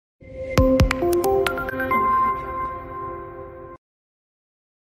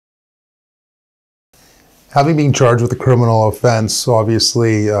Having been charged with a criminal offense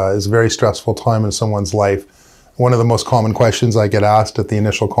obviously is a very stressful time in someone's life. One of the most common questions I get asked at the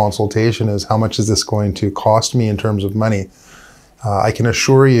initial consultation is, how much is this going to cost me in terms of money? I can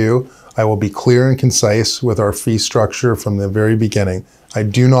assure you I will be clear and concise with our fee structure from the very beginning. I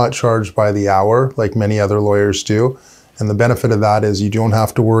do not charge by the hour like many other lawyers do. And the benefit of that is you don't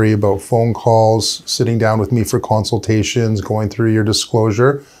have to worry about phone calls, sitting down with me for consultations, going through your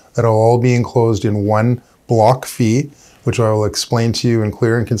disclosure. That'll all be enclosed in one block fee, which I will explain to you in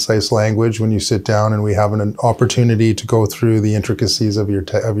clear and concise language when you sit down and we have an opportunity to go through the intricacies of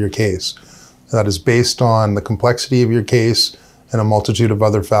your case. That is based on the complexity of your case and a multitude of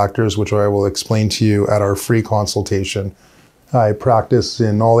other factors, which I will explain to you at our free consultation. I practice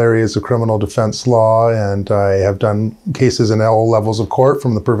in all areas of criminal defense law, and I have done cases in all levels of court,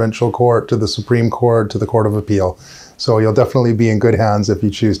 from the provincial court to the Supreme Court to the Court of Appeal. So you'll definitely be in good hands if you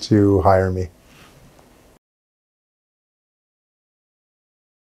choose to hire me.